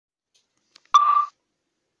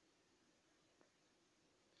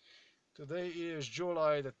Today is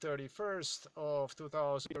July the 31st of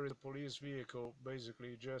 2000. Here is a police vehicle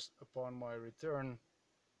basically just upon my return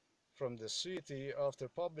from the city after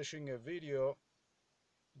publishing a video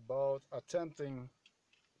about attempting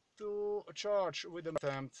to charge with an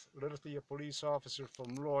attempt literally a police officer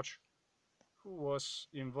from Lodz who was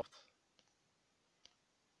involved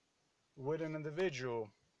with an individual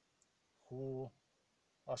who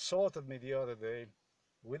assaulted me the other day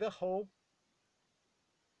with a hoe.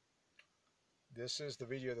 This is the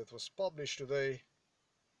video that was published today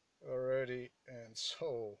already, and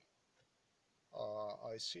so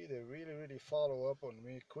I see they really follow up on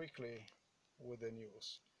me quickly with the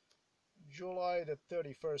news. July the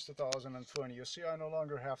 31st, 2020. You see, I no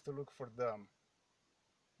longer have to look for them.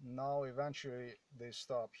 Now eventually they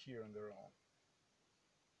stop here on their own.